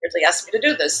 Ridley asked me to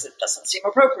do this. It doesn't seem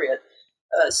appropriate.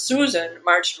 Susan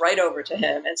marched right over to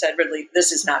him and said, Ridley,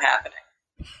 this is not happening.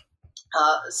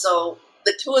 So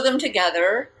the two of them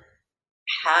together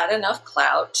had enough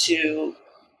clout to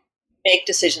make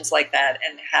decisions like that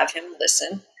and have him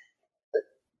listen.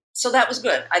 So that was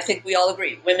good. I think we all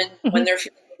agree. Women, when they're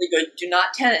feeling really good, do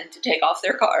not tend to take off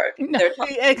their car. They're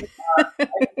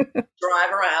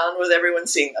drive around with everyone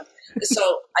seeing them. So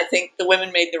I think the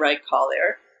women made the right call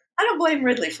there. I don't blame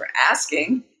Ridley for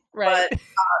asking, right. But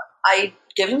I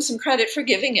give him some credit for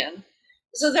giving in.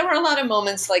 So there were a lot of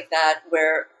moments like that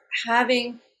where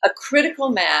having a critical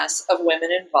mass of women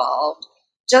involved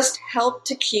just helped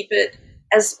to keep it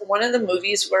as one of the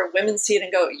movies where women see it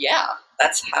and go, yeah,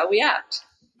 that's how we act.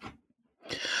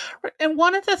 And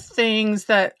one of the things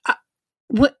that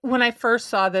when I first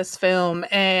saw this film,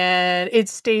 and it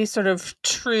stays sort of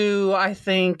true, I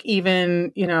think,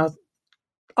 even,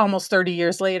 almost 30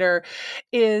 years later,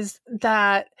 is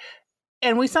that,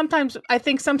 and I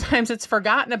think sometimes it's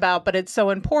forgotten about, but it's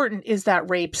so important, is that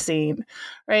rape scene,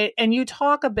 right? And you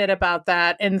talk a bit about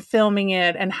that and filming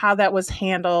it and how that was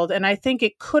handled. And I think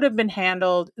it could have been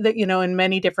handled, in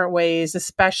many different ways,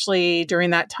 especially during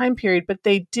that time period, but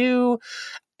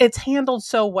it's handled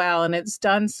so well and it's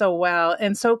done so well.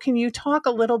 And so can you talk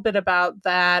a little bit about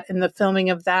that and the filming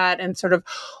of that and sort of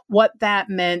what that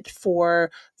meant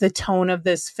for the tone of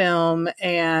this film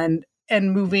and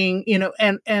moving,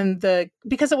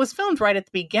 because it was filmed right at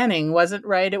the beginning, wasn't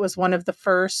right? It was one of the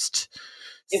first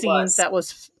scenes that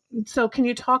was. So can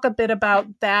you talk a bit about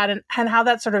that and how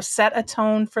that sort of set a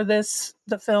tone for the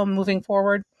film moving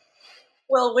forward?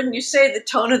 Well, when you say the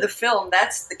tone of the film,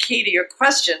 that's the key to your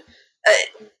question.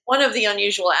 One of the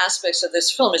unusual aspects of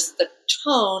this film is that the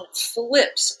tone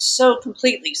flips so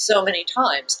completely so many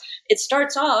times. It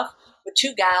starts off with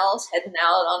two gals heading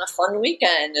out on a fun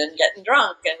weekend and getting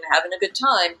drunk and having a good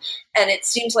time. And it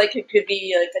seems like it could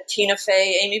be like a Tina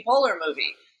Fey, Amy Poehler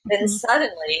movie. Then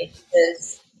suddenly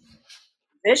this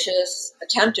vicious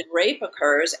attempted rape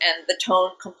occurs and the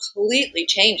tone completely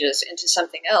changes into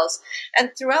something else. And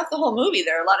throughout the whole movie,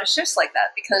 there are a lot of shifts like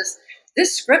that because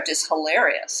this script is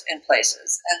hilarious in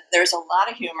places. And there's a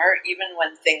lot of humor, even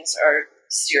when things are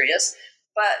serious.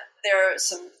 But there are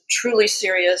some truly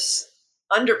serious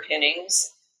underpinnings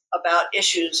about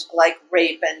issues like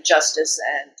rape and justice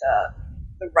and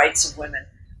the rights of women.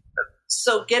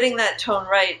 So getting that tone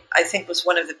right, I think, was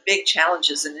one of the big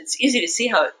challenges, and it's easy to see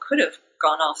how it could have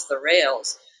gone off the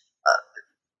rails.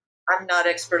 I'm not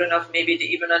expert enough maybe to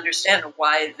even understand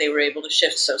why they were able to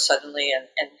shift so suddenly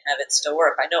and have it still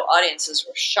work. I know audiences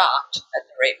were shocked at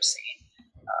the rape scene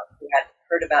who hadn't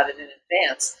heard about it in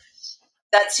advance.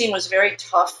 That scene was very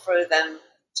tough for them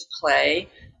to play.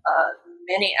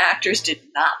 Many actors did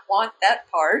not want that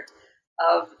part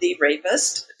of the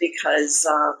rapist because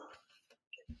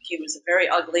he was a very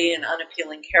ugly and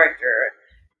unappealing character.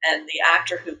 And the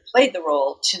actor who played the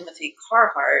role, Timothy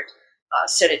Carhart,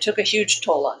 said it took a huge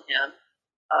toll on him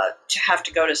to have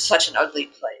to go to such an ugly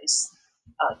place.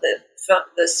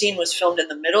 The scene was filmed in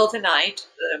the middle of the night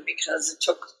because it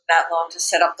took that long to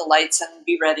set up the lights and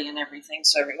be ready and everything,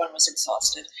 so everyone was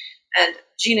exhausted. And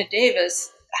Gina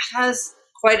Davis has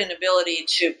quite an ability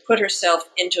to put herself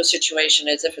into a situation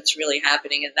as if it's really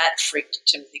happening, and that freaked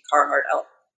Timothy Carhart out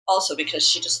also because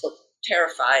she just looked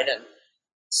terrified and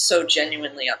so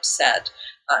genuinely upset.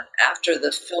 After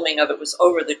the filming of it was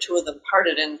over, the two of them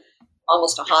parted in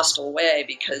almost a hostile way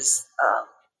because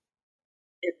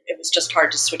it was just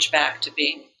hard to switch back to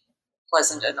being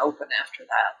pleasant and open after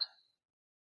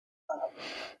that.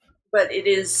 But it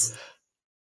is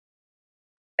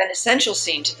an essential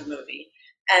scene to the movie.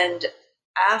 And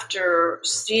after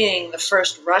seeing the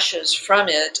first rushes from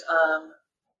it,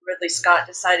 Ridley Scott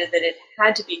decided that it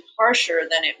had to be harsher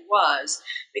than it was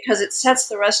because it sets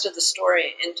the rest of the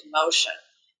story into motion.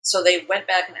 So they went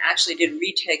back and actually did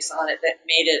retakes on it that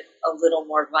made it a little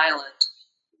more violent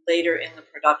later in the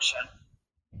production.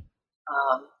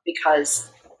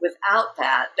 Because without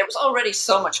that, there was already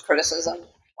so much criticism.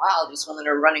 Wow, these women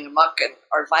are running amok and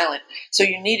are violent. So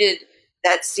you needed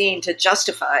that scene to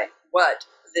justify what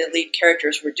the lead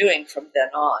characters were doing from then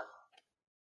on.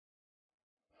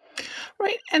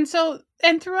 Right. And so,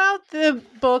 and throughout the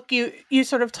book, you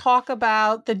sort of talk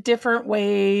about the different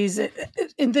ways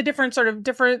in the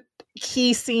different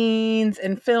key scenes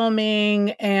and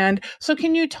filming. And so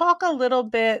can you talk a little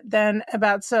bit then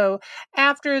about, so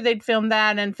after they'd filmed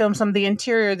that and filmed some of the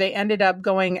interior, they ended up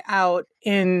going out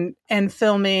and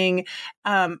filming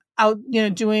out,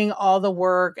 doing all the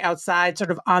work outside, sort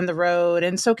of on the road.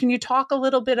 And so can you talk a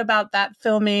little bit about that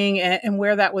filming and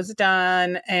where that was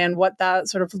done and what that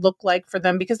sort of looked like for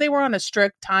them? Because they were on a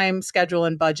strict time schedule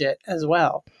and budget as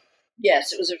well.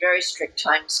 Yes, it was a very strict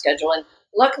time schedule. And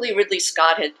luckily, Ridley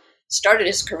Scott had started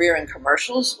his career in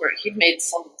commercials, where he'd made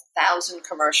some 1,000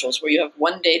 commercials where you have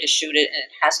one day to shoot it and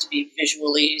it has to be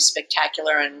visually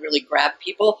spectacular and really grab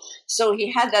people. So he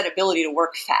had that ability to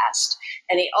work fast.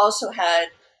 And he also had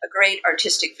a great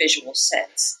artistic visual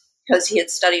sense because he had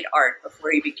studied art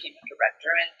before he became a director.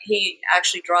 And he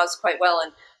actually draws quite well.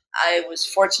 And I was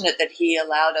fortunate that he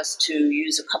allowed us to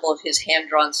use a couple of his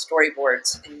hand-drawn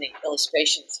storyboards in the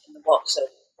illustrations in the book so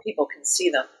people can see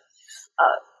them.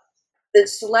 The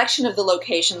selection of the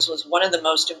locations was one of the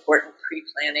most important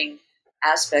pre-planning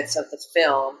aspects of the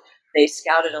film. They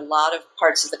scouted a lot of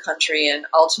parts of the country and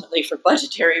ultimately, for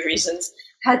budgetary reasons,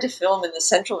 had to film in the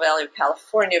Central Valley of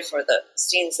California for the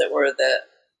scenes that were the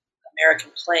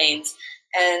American plains,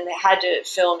 and had to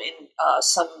film in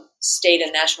some state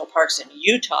and national parks in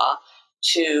Utah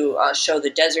to show the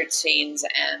desert scenes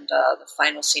and the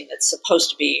final scene that's supposed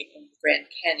to be in the Grand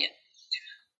Canyon.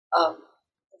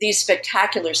 These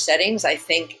spectacular settings, I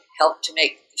think, helped to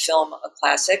make the film a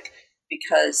classic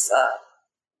because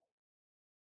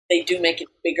they do make it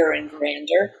bigger and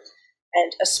grander.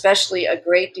 And especially a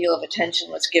great deal of attention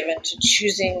was given to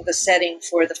choosing the setting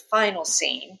for the final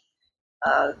scene,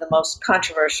 the most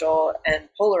controversial and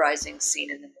polarizing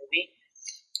scene in the movie.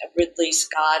 Ridley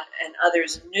Scott and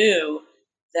others knew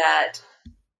that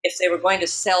if they were going to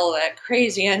sell that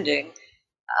crazy ending,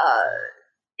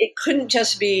 it couldn't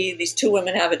just be these two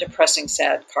women have a depressing,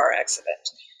 sad car accident.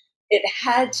 It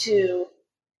had to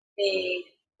be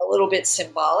a little bit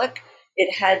symbolic.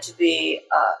 It had to be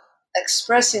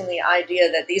expressing the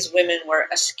idea that these women were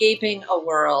escaping a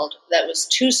world that was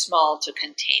too small to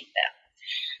contain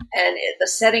them. And the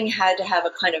setting had to have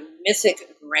a kind of mythic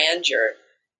grandeur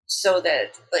so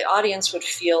that the audience would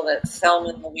feel that Thelma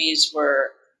and Louise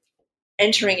were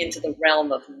entering into the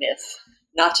realm of myth,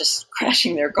 not just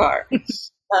crashing their car.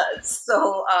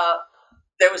 So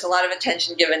there was a lot of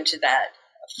attention given to that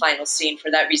final scene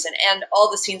for that reason, and all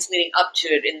the scenes leading up to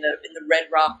it in the Red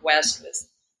Rock West with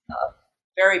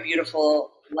very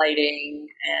beautiful lighting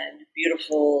and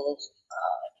beautiful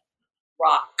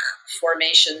rock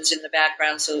formations in the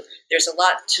background. So there's a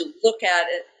lot to look at.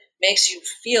 It makes you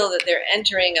feel that they're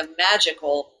entering a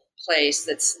magical place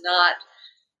that's not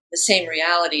the same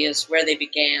reality as where they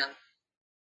began.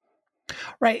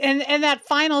 Right. And that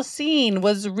final scene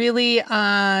was really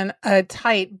on a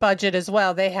tight budget as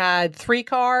well. They had 3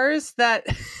 cars that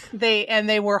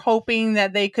they were hoping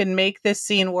that they could make this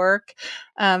scene work.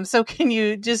 So can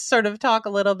you just sort of talk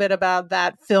a little bit about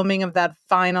that filming of that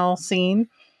final scene?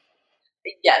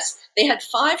 Yes, they had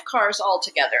 5 cars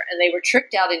altogether, and they were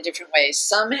tricked out in different ways.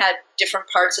 Some had different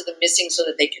parts of them missing so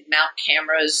that they could mount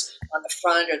cameras on the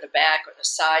front or the back or the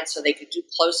side so they could do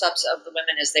close-ups of the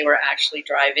women as they were actually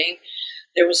driving.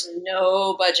 There was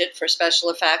no budget for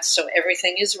special effects, so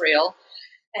everything is real.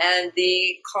 And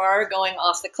the car going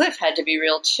off the cliff had to be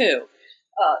real, too.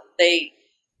 They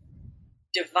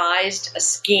devised a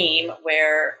scheme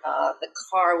where the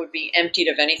car would be emptied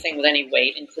of anything with any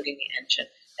weight, including the engine,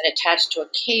 and attached to a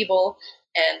cable,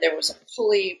 and there was a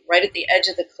pulley right at the edge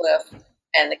of the cliff,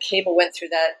 and the cable went through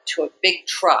that to a big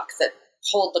truck that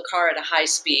pulled the car at a high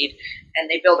speed, and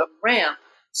they built a ramp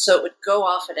so it would go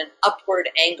off at an upward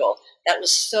angle. That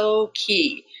was so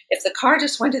key. If the car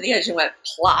just went to the edge and went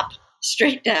plop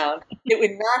straight down, it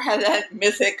would not have that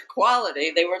mythic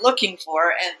quality they were looking for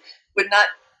and would not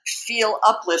feel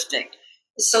uplifting.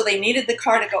 So they needed the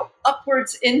car to go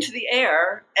upwards into the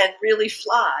air and really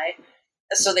fly.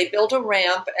 So they built a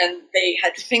ramp, and they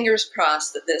had fingers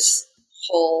crossed that this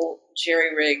whole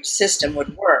jerry-rigged system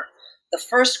would work. The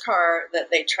first car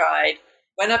that they tried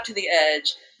went up to the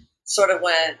edge, sort of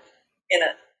went in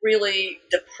a really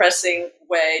depressing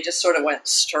way, just sort of went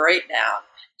straight down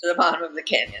to the bottom of the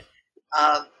canyon.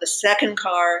 The second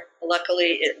car,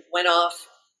 luckily, it went off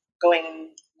going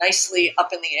nicely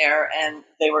up in the air, and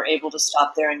they were able to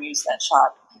stop there and use that shot.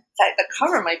 In fact, the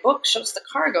cover of my book shows the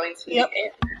car going through the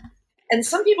air. And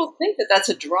some people think that that's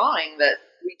a drawing that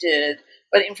we did,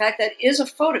 but in fact, that is a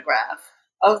photograph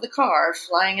of the car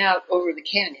flying out over the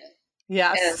canyon.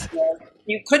 Yes. And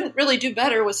you couldn't really do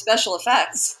better with special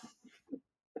effects.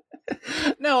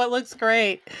 No, it looks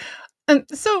great. And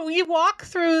so you walk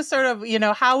through sort of,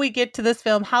 how we get to this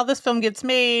film, how this film gets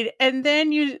made, and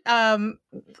then you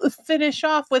finish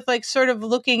off with like sort of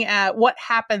looking at what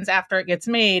happens after it gets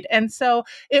made. And so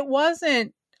it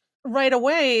wasn't right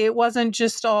away, it wasn't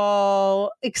just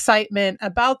all excitement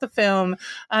about the film.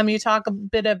 You talk a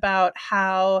bit about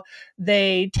how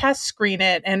they test screen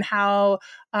it and how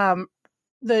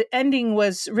the ending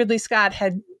was Ridley Scott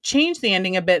had changed the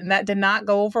ending a bit, and that did not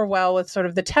go over well with sort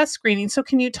of the test screening. So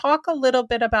can you talk a little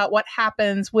bit about what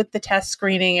happens with the test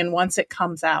screening and once it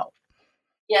comes out?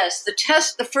 Yes,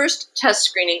 the first test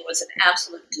screening was an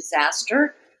absolute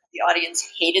disaster. The audience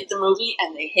hated the movie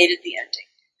and they hated the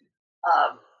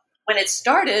ending. When it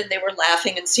started, they were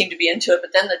laughing and seemed to be into it,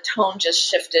 but then the tone just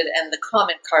shifted and the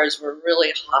comment cards were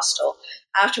really hostile.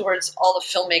 Afterwards, all the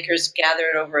filmmakers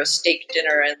gathered over a steak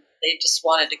dinner and they just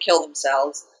wanted to kill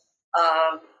themselves.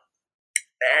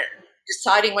 And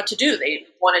deciding what to do. They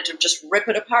wanted to just rip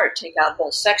it apart, take out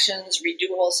whole sections, redo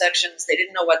whole sections. They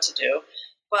didn't know what to do.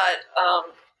 But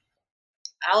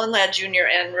Alan Ladd Jr.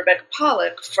 and Rebecca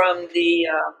Pollack from the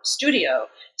studio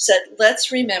said,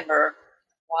 let's remember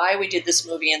why we did this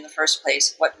movie in the first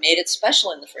place, what made it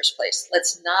special in the first place.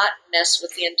 Let's not mess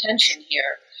with the intention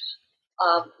here.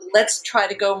 Let's try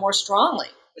to go more strongly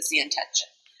with the intention.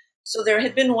 So there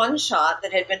had been one shot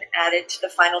that had been added to the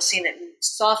final scene that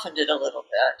softened it a little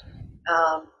bit.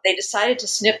 They decided to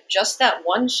snip just that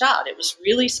one shot. It was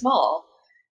really small,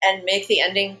 and make the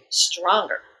ending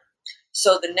stronger.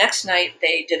 So the next night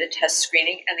they did a test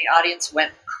screening and the audience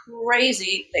went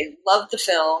crazy. They loved the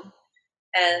film,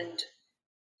 and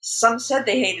some said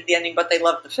they hated the ending, but they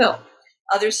loved the film.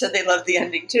 Others said they loved the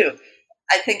ending too.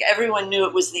 I think everyone knew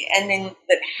it was the ending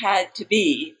that had to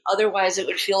be. Otherwise, it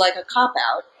would feel like a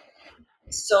cop-out.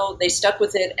 So they stuck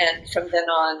with it, and from then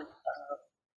on,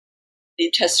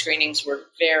 the test screenings were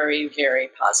very, very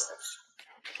positive.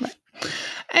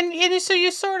 And so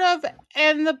you sort of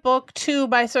end the book, too,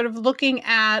 by sort of looking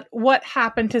at what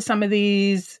happened to some of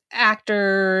these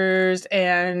actors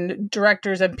and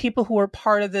directors and people who were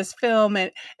part of this film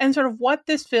and sort of what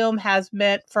this film has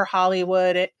meant for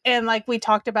Hollywood. And like we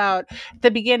talked about at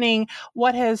the beginning,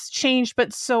 what has changed,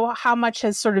 but so how much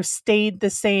has sort of stayed the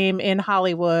same in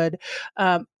Hollywood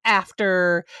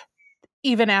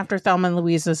even after Thelma and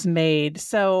Louise was made.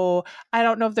 So I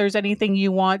don't know if there's anything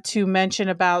you want to mention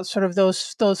about sort of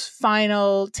those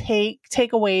final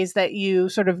takeaways that you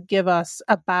sort of give us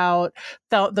about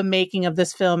the making of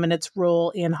this film and its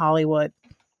role in Hollywood.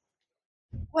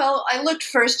 Well, I looked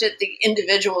first at the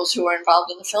individuals who were involved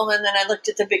in the film, and then I looked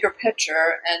at the bigger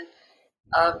picture. And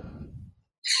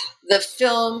the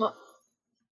film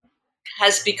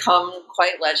has become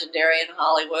quite legendary in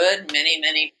Hollywood. Many,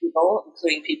 many people,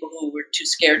 including people who were too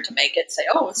scared to make it, say,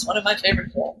 oh, it's one of my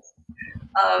favorite films.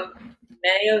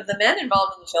 Many of the men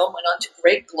involved in the film went on to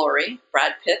great glory.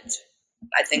 Brad Pitt,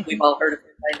 I think we've all heard of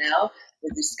him by now.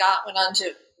 Ridley Scott went on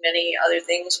to many other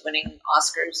things, winning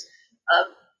Oscars.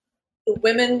 The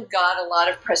women got a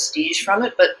lot of prestige from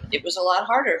it, but it was a lot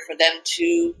harder for them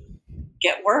to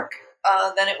get work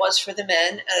than it was for the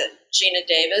men. Geena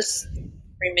Davis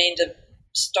remained a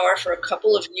star for a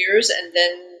couple of years, and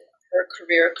then her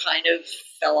career kind of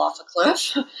fell off a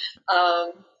cliff.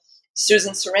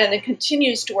 Susan Sarandon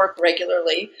continues to work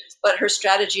regularly, but her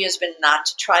strategy has been not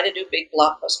to try to do big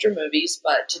blockbuster movies,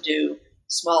 but to do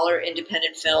smaller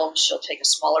independent films. She'll take a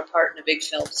smaller part in a big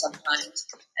film sometimes.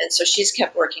 And so she's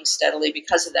kept working steadily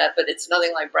because of that, but it's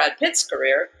nothing like Brad Pitt's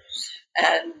career.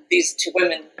 And these two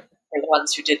women were the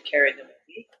ones who did carry the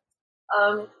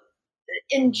movie.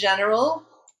 In general,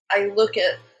 I look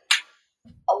at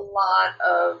a lot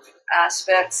of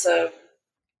aspects of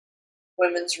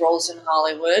women's roles in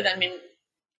Hollywood. I mean,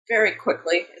 very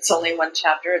quickly, it's only one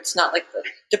chapter. It's not like the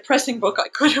depressing book I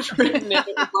could have written if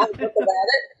it was one book about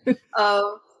it.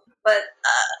 But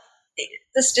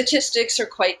the statistics are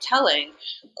quite telling.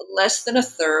 Less than a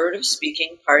third of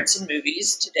speaking parts in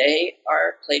movies today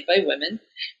are played by women,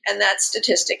 and that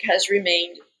statistic has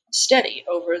remained steady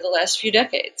over the last few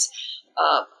decades.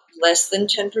 Less than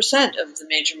 10% of the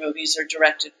major movies are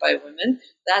directed by women.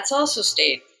 That's also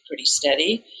stayed pretty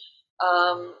steady.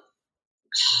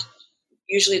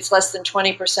 Usually it's less than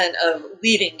 20% of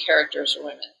leading characters are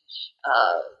women.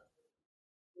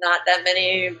 Not that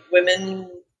many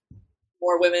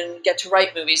more women get to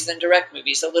write movies than direct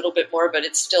movies. A little bit more, but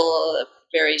it's still a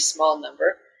very small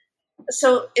number.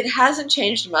 So it hasn't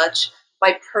changed much.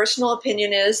 My personal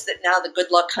opinion is that now the good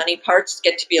luck honey parts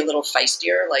get to be a little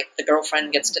feistier, like the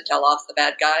girlfriend gets to tell off the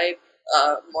bad guy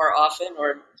more often,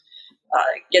 or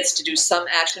gets to do some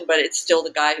action, but it's still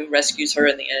the guy who rescues her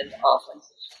in the end often.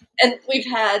 And we've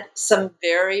had some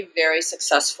very, very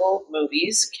successful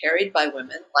movies carried by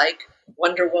women, like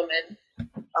Wonder Woman,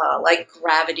 like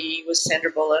Gravity with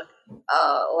Sandra Bullock,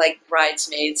 like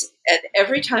Bridesmaids. And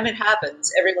every time it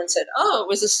happens, everyone said, oh, it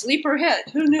was a sleeper hit.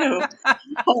 Who knew?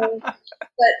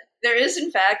 But there is,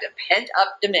 in fact, a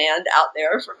pent-up demand out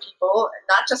there for people,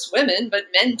 not just women, but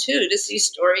men too, to see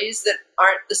stories that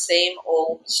aren't the same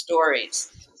old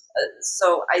stories.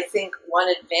 So I think one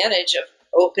advantage of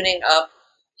opening up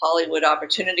Hollywood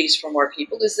opportunities for more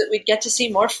people is that we get to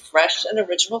see more fresh and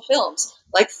original films,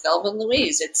 like Thelma and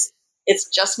Louise. It's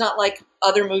just not like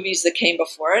other movies that came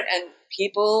before it, and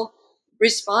people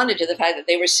responded to the fact that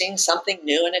they were seeing something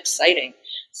new and exciting.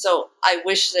 So I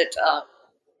wish that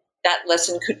that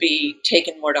lesson could be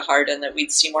taken more to heart, and that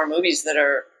we'd see more movies that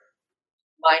are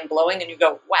mind-blowing and you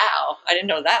go, wow, I didn't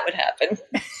know that would happen.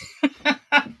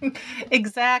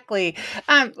 Exactly.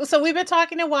 So we've been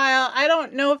talking a while. I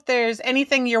don't know if there's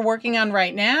anything you're working on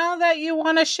right now that you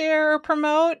want to share or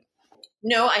promote.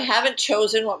 No, I haven't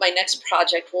chosen what my next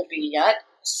project will be yet.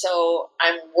 So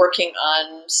I'm working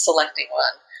on selecting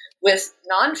one. With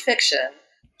nonfiction,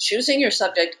 choosing your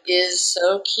subject is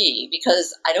so key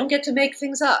because I don't get to make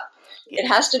things up. It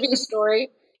has to be a story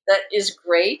that is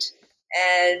great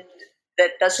and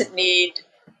that doesn't need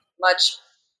much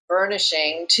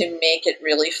burnishing to make it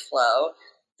really flow.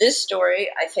 This story,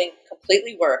 I think,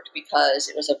 completely worked because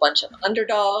it was a bunch of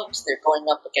underdogs. They're going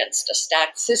up against a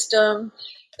stacked system.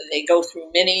 They go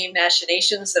through many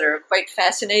machinations that are quite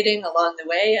fascinating along the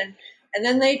way, and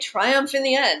then they triumph in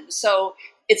the end. So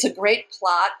it's a great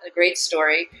plot, a great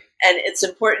story, and it's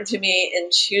important to me in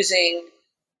choosing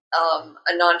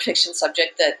a nonfiction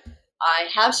subject that I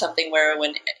have something where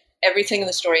when everything in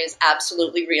the story is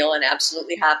absolutely real and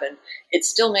absolutely happened, it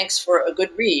still makes for a good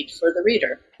read for the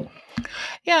reader.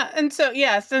 Yeah. And so,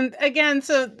 yes. And again,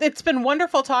 so it's been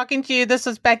wonderful talking to you. This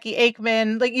is Becky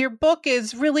Aikman. Like, your book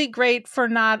is really great for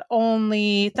not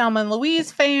only Thelma and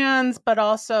Louise fans, but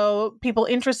also people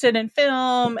interested in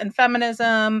film and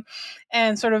feminism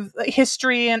and sort of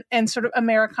history and sort of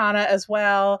Americana as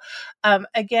well.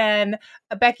 Again,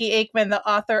 Becky Aikman, the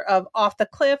author of Off the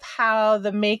Cliff, How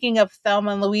the Making of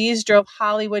Thelma and Louise Drove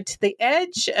Hollywood to the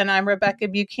Edge. And I'm Rebecca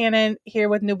Buchanan here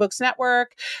with New Books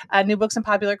Network, New Books in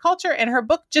Popular Culture. And her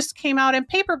book just came out in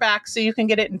paperback, so you can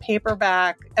get it in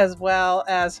paperback as well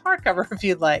as hardcover if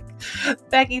you'd like.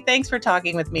 Becky, thanks for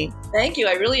talking with me. Thank you.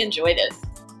 I really enjoyed it.